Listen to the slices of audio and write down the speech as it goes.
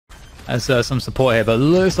as some support here, but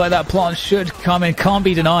looks like that plant should come in, can't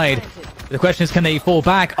be denied. The question is, can they fall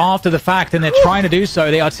back after the fact? And they're trying to do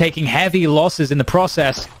so. They are taking heavy losses in the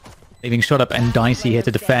process. Leaving shot up and Dicey here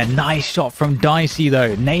to defend. Nice shot from Dicey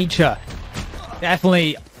though. Nature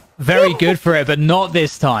definitely very good for it, but not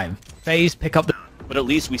this time. Faze pick up the... But at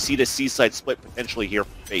least we see the C-side split potentially here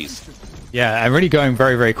for Faze. Yeah, and really going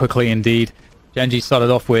very, very quickly indeed. GEN.G started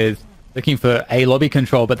off with looking for a lobby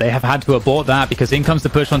control, but they have had to abort that because in comes the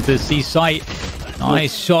push onto the C site.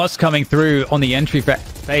 Nice shots coming through on the entry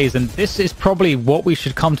phase, and this is probably what we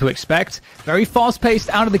should come to expect. Very fast-paced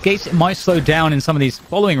out of the gates. It might slow down in some of these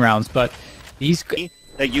following rounds, but these...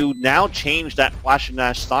 That you now change that flash and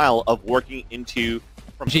dash style of working into...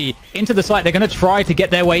 G into the site. They're going to try to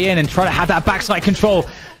get their way in and try to have that backside control.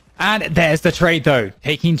 And there's the trade, though.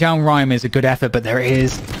 Taking down Rhyme is a good effort, but there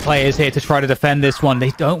is players here to try to defend this one.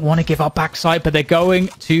 They don't want to give up backside, but they're going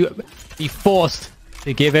to be forced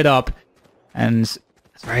to give it up. And there's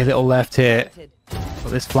very little left here. For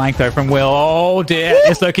this flank, though, from Will. Oh, dear.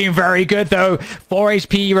 It's looking very good, though. 4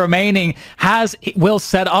 HP remaining. Will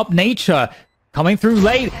set up Nature. Coming through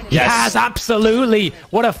late. Yes, absolutely.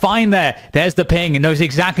 What a find there. There's the ping. It knows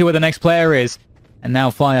exactly where the next player is. And now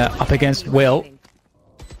flyuh up against Will.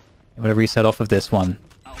 I'm going to reset off of this one.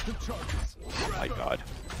 Oh my god.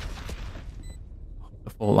 The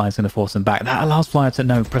fault line's going to force him back. That allows flyuh to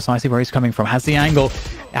know precisely where he's coming from. Has the angle.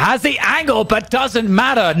 Has the angle, but doesn't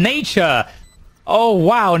matter. Nature. Oh,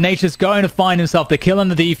 wow. Nature's going to find himself the kill on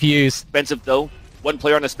the defuse. Expensive, though. One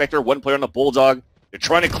player on the Spectre, one player on the Bulldog. They're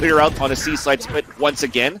trying to clear out on a C-side split once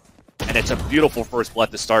again. And it's a beautiful first blood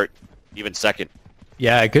to start. Even second.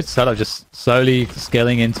 Yeah, good setup. Just slowly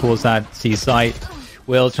scaling in towards that C-site.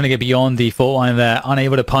 Will trying to get beyond the fault line there,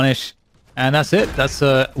 unable to punish, and that's it. That's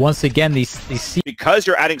once again these because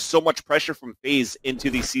you're adding so much pressure from Faze into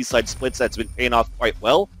these C-side splits that's been paying off quite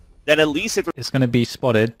well. Then at least if it's going to be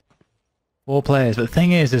spotted, 4 players. But the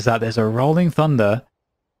thing is that there's a Rolling Thunder,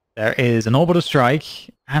 there is an Orbital Strike,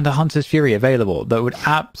 and a Hunter's Fury available that would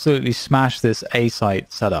absolutely smash this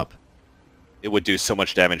A-site setup. It would do so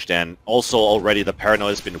much damage, Dan. Also, already the paranoia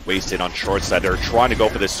has been wasted on short side. They're trying to go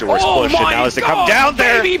for this Stewart's push, and now as they come down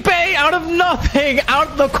there... babybay out of nothing, out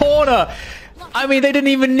of the corner! I mean, they didn't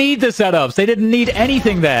even need the setups. They didn't need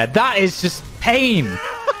anything there. That is just pain.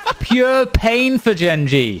 Pure pain for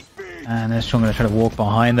GEN.G. And they're going to try to walk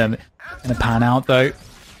behind them. Going to pan out, though.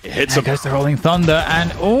 It hits him. There goes the Rolling Thunder,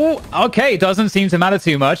 and... Oh, okay, doesn't seem to matter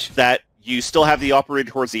too much. That you still have the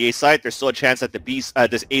operator towards the A side. There's still a chance that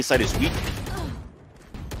this A side is weak.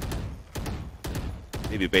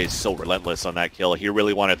 babybay is so relentless on that kill. He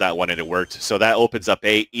really wanted that one, and it worked. So that opens up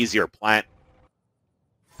a easier plant.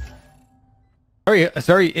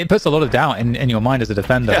 It puts a lot of doubt in your mind as a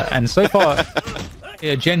defender. Yeah. And so far,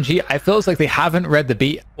 GEN.G, it feels like they haven't read the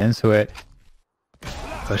beat into it.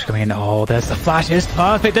 Push coming in. Oh, there's the flash. It's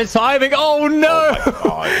perfect. The timing. Oh, no.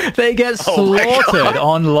 Oh they get slaughtered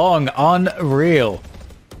on long. Unreal.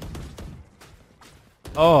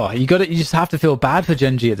 Oh, you just have to feel bad for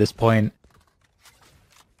GEN.G at this point.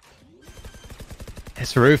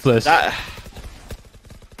 It's ruthless.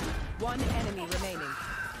 One enemy remaining.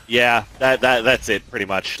 Yeah, that's it pretty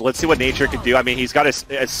much. Let's see what Nature can do. I mean, he's got a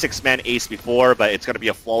 6-man ace before, but it's going to be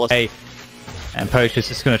a flawless. And POACH is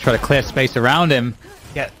just going to try to clear space around him,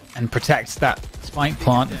 and protect that spike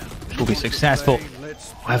plant, which will be successful.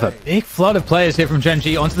 I have a big flood of players here from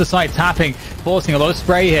GEN.G onto the side, tapping, forcing a lot of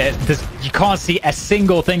spray here. You can't see a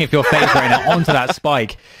single thing if you're Faze right now onto that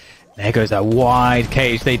spike. There goes that wide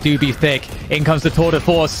cage. They do be thick. In comes the tour de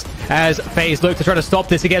force as Faze look to try to stop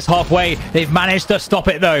this. It gets halfway. They've managed to stop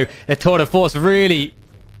it, though. The tour de force really,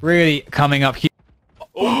 really coming up here.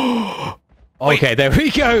 Oh. Okay, there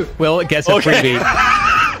we go. Will gets a freebie.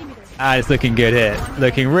 It's looking good here.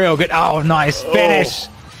 Looking real good. Oh, nice finish.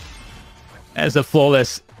 There's a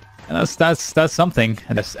flawless. And that's something.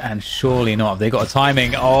 And surely not. They got a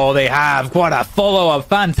timing. Oh, they have. What a follow-up.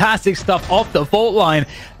 Fantastic stuff off the fault line.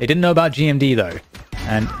 They didn't know about GMD, though.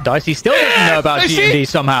 And Dicey still didn't know about GMD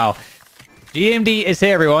somehow. GMD is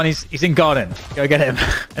here, everyone. He's in garden. Go get him.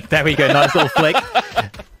 There we go. Nice little flick.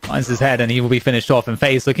 Finds his head, and he will be finished off. And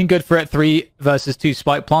Faze looking good for it. 3 versus 2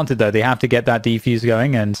 spike planted, though. They have to get that defuse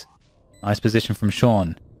going. And nice position from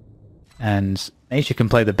Shawn. And Nature can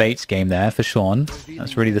play the baits game there for Shawn.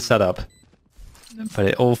 That's really the setup. But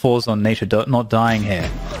it all falls on Nature not dying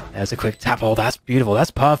here. There's a quick tap. Oh, that's beautiful.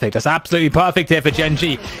 That's perfect. That's absolutely perfect here for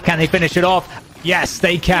GEN.G. Can they finish it off? Yes,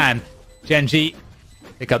 they can. GEN.G,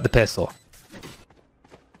 pick up the pistol.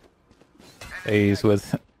 Faze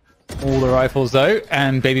with all the rifles, though.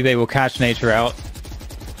 And babybay will catch Nature out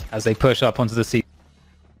as they push up onto the sea.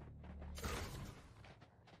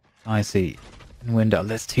 Dicey in window.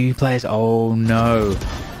 There's 2 players. Oh no.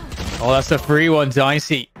 Oh, that's a free one,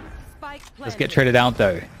 Dicey. Let's get traded out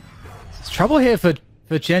though. There's trouble here for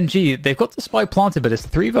GEN.G. They've got the spike planted, but it's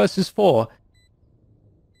 3 versus 4.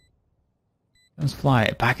 Let's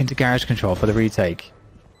fly back into garage control for the retake.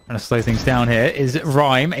 Trying to slow things down here. Is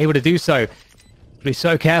Rhyme able to do so? Be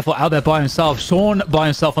so careful out there by himself. Shawn by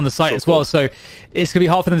himself on the site as well. So it's going to be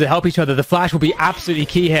hard for them to help each other. The flash will be absolutely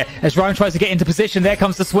key here as Rhyme tries to get into position. There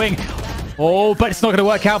comes the swing. Oh, but it's not going to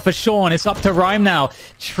work out for Shawn. It's up to Rhyme now.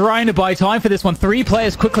 Trying to buy time for this one. 3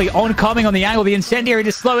 players quickly oncoming on the angle. The incendiary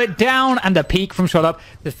to slow it down. And the peek from Shot Up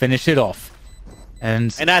to finish it off.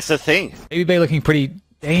 And that's the thing. babybay looking pretty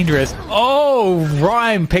dangerous. Oh,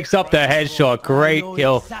 Rhyme picks up the headshot. Great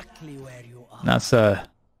kill. That's the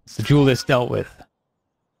duelist dealt with.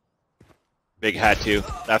 Big had to.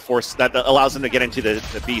 That allows them to get into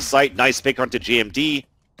the B site. Nice pick onto GMD.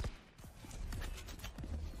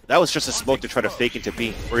 That was just a smoke to try to fake into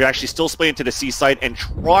B. We're actually still splitting to the C site and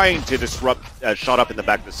trying to disrupt Shot Up in the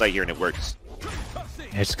back of the site here, and it works.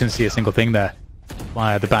 I just couldn't see a single thing there.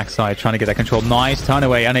 Via the backside, trying to get that control. Nice turn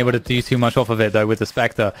away. Unable to do too much off of it, though, with the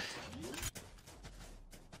Spectre.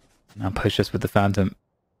 Now push us with the Phantom.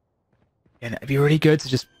 And it'd be really good to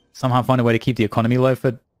just somehow find a way to keep the economy low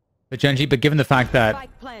for GEN.G, but given the fact that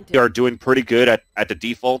they are doing pretty good at the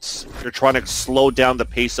defaults, they're trying to slow down the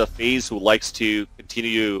pace of Faze, who likes to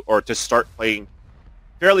continue or to start playing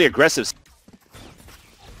fairly aggressive.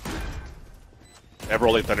 Never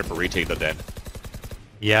Rolling Thunder for retake though, then.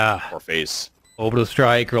 Yeah. Or Faze. Orbital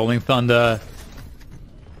Strike, Rolling Thunder.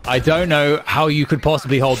 I don't know how you could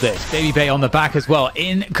possibly hold this. babybay on the back as well.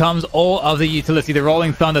 In comes all of the utility. The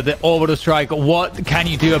Rolling Thunder, the Orbital Strike. What can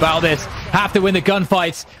you do about this? Have to win the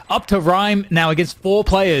gunfights. Up to Rhyme now against 4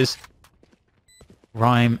 players.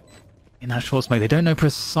 Rhyme in that short smoke. They don't know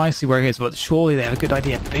precisely where he is, but surely they have a good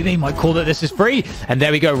idea. babybay might call that this is free. And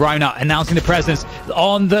there we go. Rhyme now announcing the presence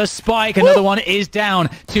on the spike. Another one is down.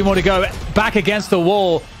 2 more to go. Back against the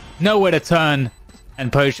wall. Nowhere to turn.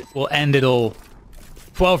 And POACH will end it all.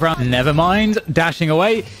 12 rounds. Never mind. Dashing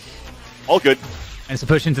away. All good. And it's a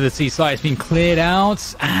push into the C site. It's been cleared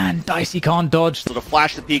out. And Dicey can't dodge. So the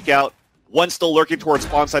flash to peek out. One still lurking towards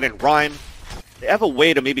spawn side and Rhyme. They have a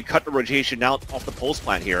way to maybe cut the rotation out off the post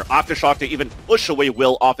plant here. Aftershock to even push away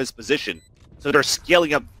Will off his position. So they're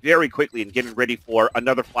scaling up very quickly and getting ready for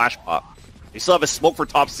another flash pop. They still have a smoke for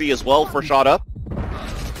top C as well for Shot Up.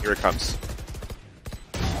 Here it comes.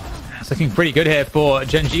 It's looking pretty good here for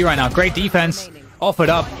GEN.G right now. Great defense. Offered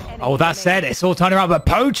up. Oh, that said, it's all turned around, but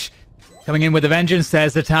POACH coming in with a vengeance.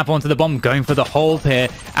 There's the tap onto the bomb, going for the hold here,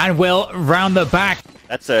 and Will round the back.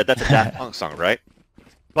 That's a Daft Punk song, right?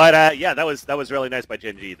 But yeah, that was really nice by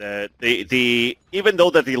GEN.G. The even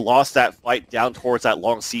though that they lost that fight down towards that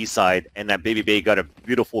long C side, and that babybay got a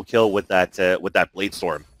beautiful kill with that Blade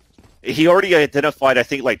Storm. He already identified, I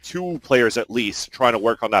think, like 2 players at least trying to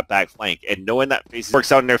work on that back flank, and knowing that Faze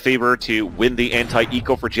works out in their favor to win the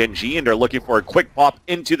anti-eco for GEN.G, and they're looking for a quick pop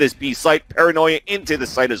into this B site, paranoia into the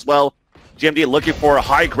site as well. GMD looking for a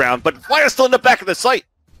high ground, but flyuh still in the back of the site.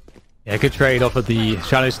 Yeah, good trade off of the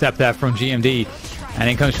shadow step there from GMD, and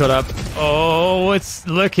in comes Shot Up. Oh, it's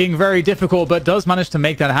looking very difficult, but does manage to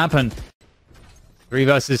make that happen. 3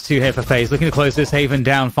 versus 2 here for Faze, looking to close this haven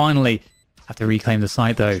down finally. Have to reclaim the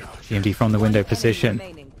site though. GMD from the window position,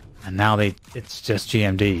 and now it's just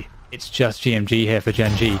GMD. It's just GMD here for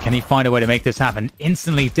GEN.G. Can he find a way to make this happen?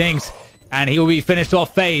 Instantly dinks, and he will be finished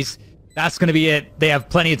off. Faze. That's going to be it. They have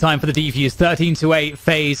plenty of time for the defuse. 13-8.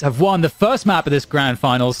 Faze have won the first map of this grand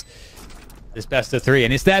finals. This best of 3,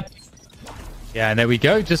 and it's there. Yeah, and there we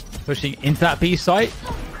go. Just pushing into that B site.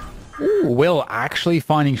 Ooh, Will actually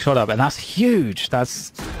finding Shot Up, and that's huge.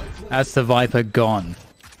 That's the Viper gone.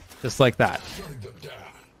 Just like that.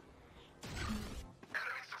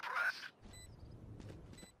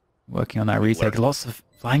 Working on that retake. Lots of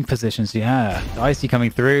flank positions. Yeah. Dicey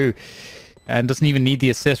coming through. And doesn't even need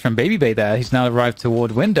the assist from babybay there. He's now arrived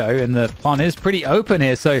toward window. And the plant is pretty open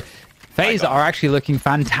here. So Faze are actually looking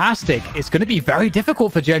fantastic. It's going to be very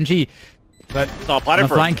difficult for GEN.G. But on the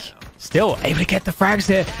flank, still able to get the frags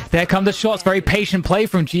here. There come the shots. Very patient play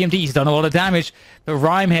from GMD. He's done a lot of damage. The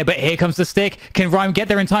Rhyme here, but here comes the stick. Can Rhyme get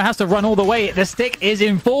there in time? Has to run all the way. The stick is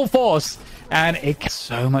in full force. And it gets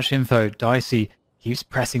so much info. Dicey keeps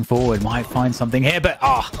pressing forward. Might find something here, but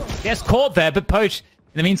gets caught there. But POACH,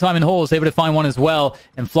 in the meantime, in Hall is able to find one as well.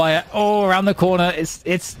 And flyuh, around the corner.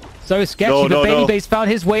 It's so sketchy. But babybay's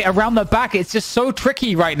found his way around the back. It's just so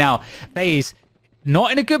tricky right now. Faze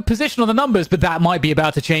not in a good position on the numbers, but that might be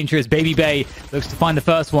about to change here as babybay looks to find the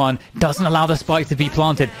first one. Doesn't allow the spike to be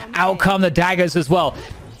planted. Out come the daggers as well.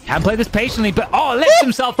 Can play this patiently, but lifts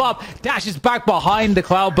himself up, dashes back behind the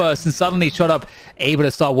cloudburst, and suddenly Shot able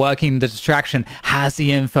to start working the distraction, has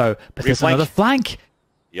the info, but there's another flank.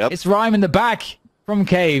 Yep. It's Rhyme in the back from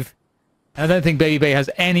Cave. And I don't think babybay has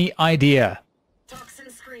any idea.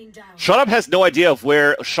 Shawn has no idea of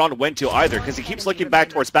where Shawn went to either, because he keeps looking back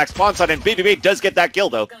towards back spawn side, and babybay does get that kill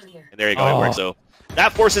though. And there you go, it works though.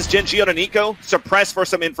 That forces GEN.G on an eco, suppress for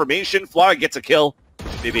some information, flyuh gets a kill.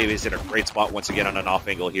 Babybay's in a great spot once again on an off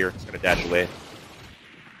angle here. He's going to dash away.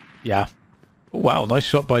 Yeah. Oh, wow, nice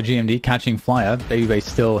shot by GMD catching flyuh. Babybay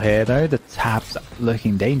still here though. The tap's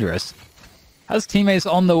looking dangerous. Has teammates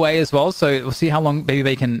on the way as well, so we'll see how long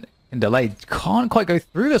babybay can delay. Can't quite go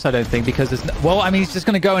through this, I don't think, because there's no, well, I mean, he's just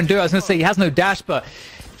going to go and do it. I was going to say he has no dash, but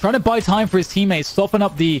trying to buy time for his teammates, soften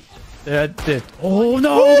up the oh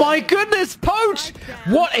no, my goodness, POACH!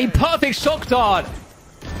 What a perfect shock dart!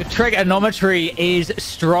 The trigonometry is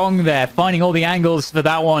strong there, finding all the angles for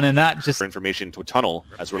that one, and that just... information to a tunnel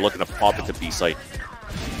as we're looking to pop into B site.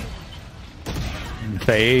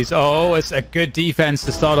 Faze, it's a good defense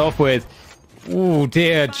to start off with. Oh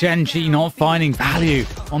dear, GEN.G not finding value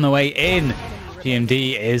on the way in.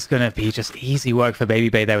 GMD is going to be just easy work for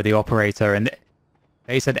babybay there with the operator, and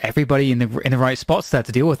they said everybody in the right spots there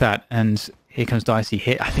to deal with that. And here comes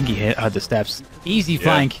Dicey. I think he hit the steps. Easy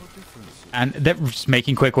flank. And they're just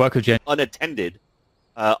making quick work of Gen. Unattended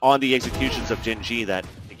on the executions of GEN.G that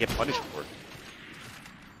they get punished for.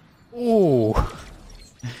 Ooh.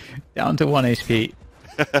 Down to 1 HP.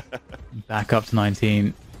 Back up to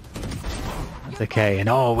 19. That's okay. And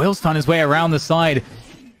Will's found his way around the side.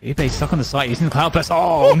 Babybay's stuck on the side using the cloud burst.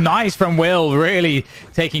 Oh, nice from Will. Really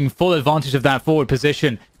taking full advantage of that forward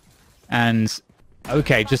position. And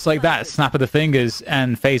okay, just like that, snap of the fingers,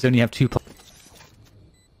 and Faze only have 2 players.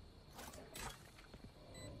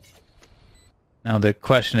 Now the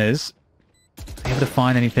question is, are you able to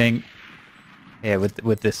find anything here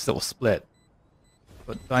with this little split?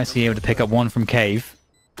 But Dicey able to pick up 1 from Cave.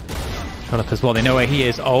 Shot up as well. They know where he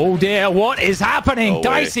is. Oh dear, what is happening? No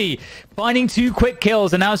Dicey finding 2 quick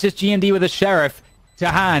kills, and now it's just GMD with a sheriff to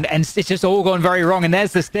hand, and it's just all gone very wrong. And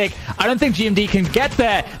there's the stick. I don't think GMD can get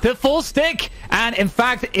there. The full stick, and in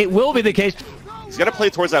fact, it will be the case. He's got to play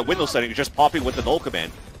towards that window setting. He's just popping with the null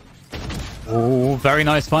command. Oh, very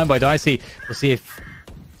nice find by Dicey. We'll see if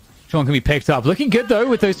Shawn can be picked up. Looking good, though,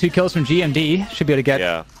 with those 2 kills from GMD. Should be able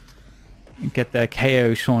to get their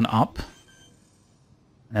KO Shawn up.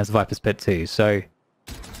 And there's Viper's Pit, too. So,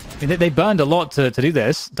 I mean, they burned a lot to do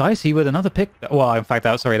this. Dicey with another pick. Well, in fact,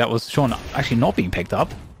 that was Shawn actually not being picked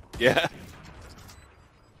up. Yeah.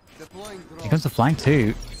 Here comes the flank,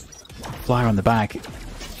 too. Flyer on the back.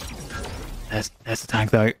 There's the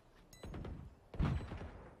tank, though.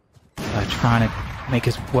 Trying to make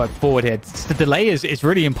us work forward here. The delay is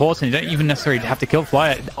really important. You don't even necessarily have to kill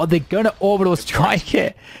flyuh. Are they going to orbital strike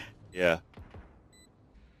it? Yeah.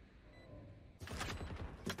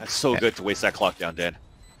 That's so good to waste that clock down, Dan.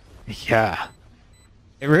 Yeah.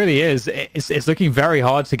 It really is. It's looking very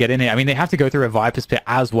hard to get in here. I mean, they have to go through a Viper's Pit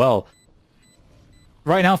as well.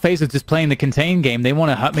 Right now, Faze is just playing the contain game. They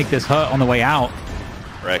want to make this hurt on the way out.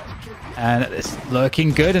 Right. And it's looking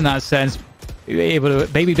good in that sense.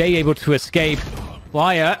 babybay able to escape.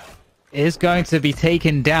 flyuh is going to be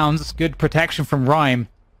taken down. It's good protection from Rhyme.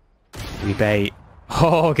 babybay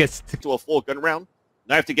gets to a full gun round.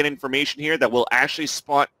 Now I have to get information here that will actually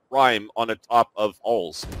spot Rhyme on the top of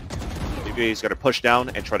Alls. Babybay's got to push down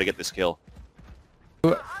and try to get this kill.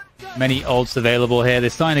 Many ults available here. They're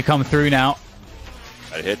starting to come through now.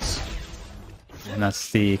 That hits. And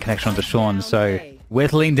that's the connection onto Shawn. So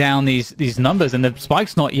whittling down these numbers, and the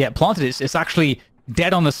spike's not yet planted. It's actually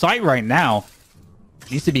dead on the site right now.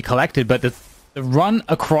 It needs to be collected, but the run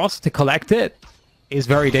across to collect it is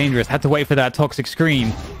very dangerous. Had to wait for that toxic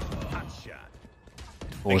screen.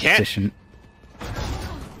 Position.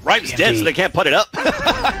 Rhyme's dead, so they can't put it up.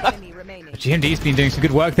 GMD's been doing some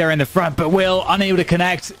good work there in the front, but Will unable to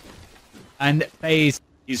connect. And Faze.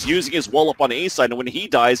 He's using his wall up on the A side, and when he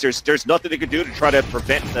dies, there's nothing they can do to try to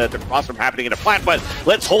prevent the cross from happening in a plant. But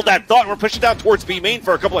let's hold that thought. We're pushing down towards B main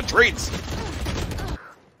for a couple of trades.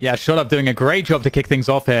 Yeah, Shot doing a great job to kick things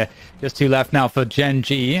off here. Just 2 left now for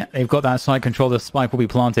GEN.G. They've got that side control. The spike will be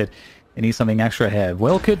planted. They need something extra here.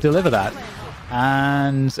 Will could deliver that.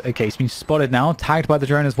 And, okay, he's been spotted now. Tagged by the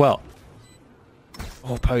drone as well.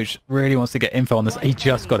 Oh, POACH really wants to get info on this. He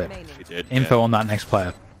just got it. He did. Info on that next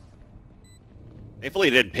player. Thankfully,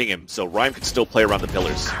 he didn't ping him, so Rhyme can still play around the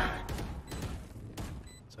pillars.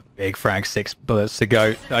 It's a big frag. 6 bullets to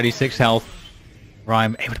go. 36 health.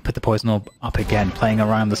 Rhyme able to put the poison orb up again, playing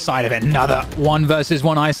around the side of it. Another 1 versus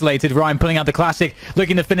 1 isolated. Rhyme pulling out the classic,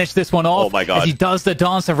 looking to finish this one off. Oh my god. As he does the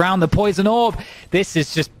dance around the poison orb. This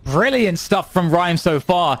is just brilliant stuff from Rhyme so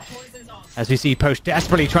far. As we see POACH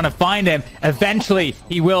desperately trying to find him. Eventually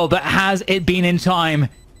he will, but has it been in time?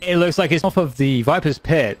 It looks like it's off of the Viper's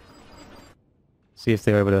pit. See if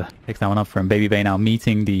they're able to pick that one up for him. babybay now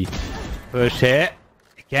meeting the push here.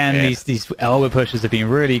 Again, yeah. These elbow pushes have been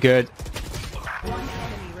really good.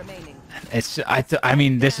 It's I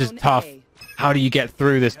mean, this is tough. How do you get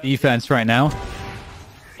through this defense right now?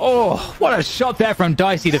 Oh, what a shot there from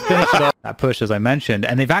Dicey to finish it off. That push, as I mentioned,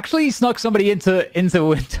 and they've actually snuck somebody into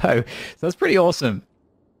window, so that's pretty awesome.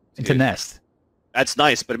 Into nest. That's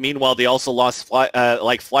nice, but meanwhile they also lost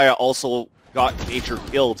flyuh also got nature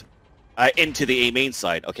killed into the A main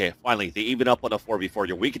side. Okay, finally they even up on a 4v4.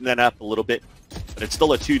 You're weakening that up a little bit, but it's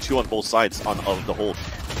still a 2-2 on both sides of the whole.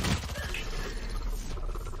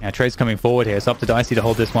 Yeah, Trey's coming forward here. It's up to Dicey to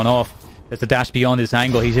hold this one off. There's a dash beyond this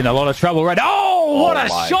angle. He's in a lot of trouble right now. Oh, what a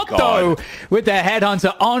shot, though, with the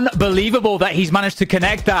headhunter. Unbelievable that he's managed to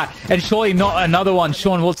connect that. And surely not another one.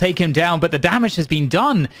 Shawn will take him down, but the damage has been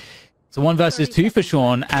done. It's a 1 versus 2 for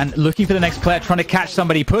Shawn, and looking for the next player, trying to catch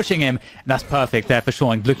somebody pushing him. And that's perfect there for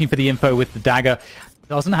Shawn. Looking for the info with the dagger.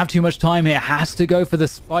 Doesn't have too much time here. Has to go for the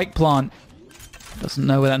spike plant. Doesn't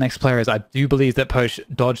know where that next player is. I do believe that POACH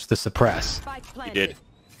dodged the suppress. He did.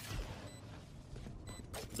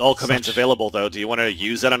 All commands available, though. Do you want to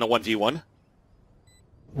use that on a 1v1?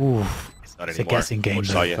 Ooh, it's not it's anymore. a guessing game.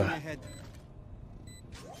 Saw you.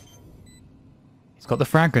 He's got the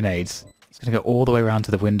frag grenades. He's going to go all the way around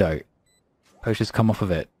to the window. POACH has come off of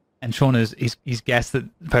it. And Shawn is, he's guessed that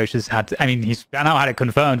POACH has had to, I mean, he's now had it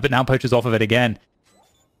confirmed, but now POACH is off of it again.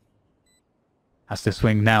 Has to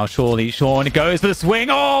swing now, surely. Shawn goes for the swing.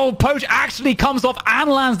 Oh, POACH actually comes off and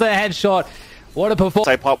lands the headshot. What a performance.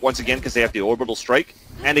 Side pop once again because they have the orbital strike.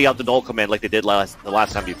 And they got the null command like they did the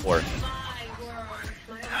last time before.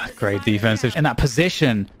 Great defense in that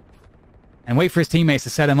position. And wait for his teammates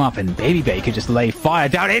to set him up. And babybay could just lay fire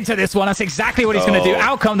down into this one. That's exactly what he's going to do.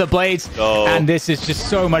 Out come the blades. And this is just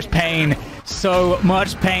so much pain. So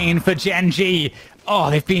much pain for Gen.G.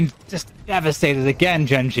 Oh, they've been just devastated again,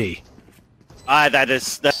 Gen.G.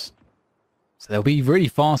 That's... So they'll be really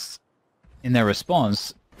fast in their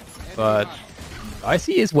response. But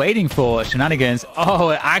Dicey is waiting for shenanigans. Oh,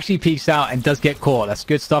 it actually peeks out and does get caught. That's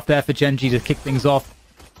good stuff there for Gen.G to kick things off.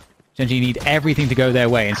 Gen.G need everything to go their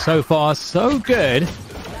way. And so far, so good.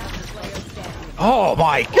 Oh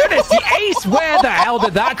my goodness, the ace! Where the hell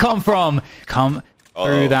did that come from? Come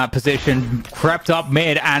through that position, crept up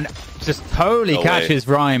mid, and just totally catches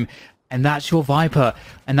Rhyme. And that's your Viper.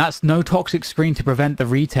 And that's no toxic screen to prevent the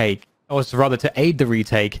retake. Or rather, to aid the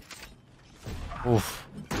retake. Oof.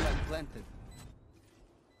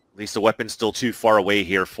 At least the weapon's still too far away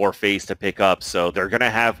here for Faze to pick up, so they're going to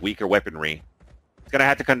have weaker weaponry. It's going to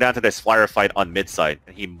have to come down to this flyuh fight on mid side,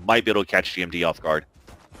 and he might be able to catch GMD off guard.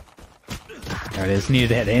 There it is. Needed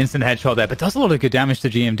to hit an instant headshot there, but does a lot of good damage to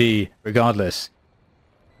GMD regardless.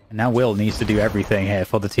 And now Will needs to do everything here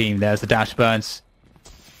for the team. There's the dash burns.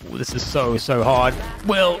 Ooh, this is so hard.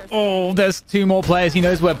 Will, oh, there's 2 more players. He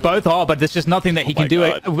knows where both are, but there's just nothing that he can do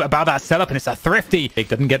about that setup, and it's a thrifty. He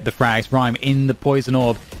doesn't get the frags. Rhyme in the poison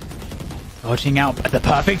orb. Dodging out at the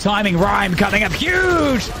perfect timing. Rhyme coming up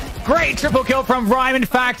huge. Great triple kill from Rhyme. In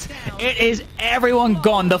fact, it is everyone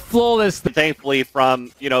gone. The flawless. Thankfully,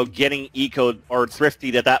 from, you know, getting ecoed or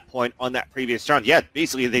thrifty at that point on that previous round. Yeah,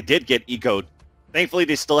 basically they did get ecoed. Thankfully,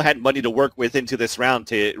 they still had money to work with into this round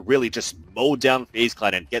to really just mow down FaZe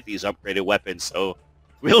Clan and get these upgraded weapons. So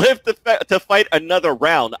we live to fight another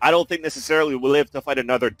round. I don't think necessarily we'll live to fight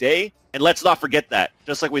another day. And let's not forget that.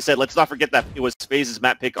 Just like we said, let's not forget that it was FaZe's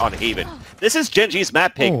map pick on Haven. This is Gen.G's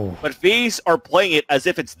map pick, but FaZe are playing it as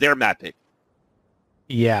if it's their map pick.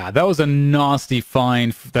 Yeah, that was a nasty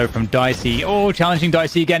find, though, from Dicey. Oh, challenging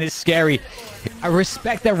Dicey again. It's scary. I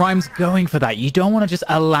respect that Rhyme's going for that. You don't want to just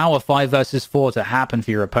allow a 5 versus 4 to happen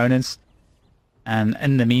for your opponents. And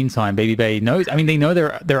in the meantime, babybay knows... I mean, they know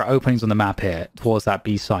there are openings on the map here towards that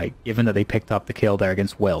B site, given that they picked up the kill there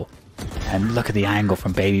against Will. And look at the angle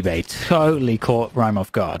from babybay. Totally caught Rhyme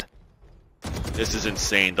off guard. This is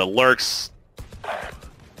insane. The lurks...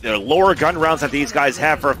 The lower gun rounds that these guys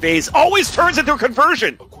have for FaZe always turns into a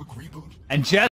conversion! And just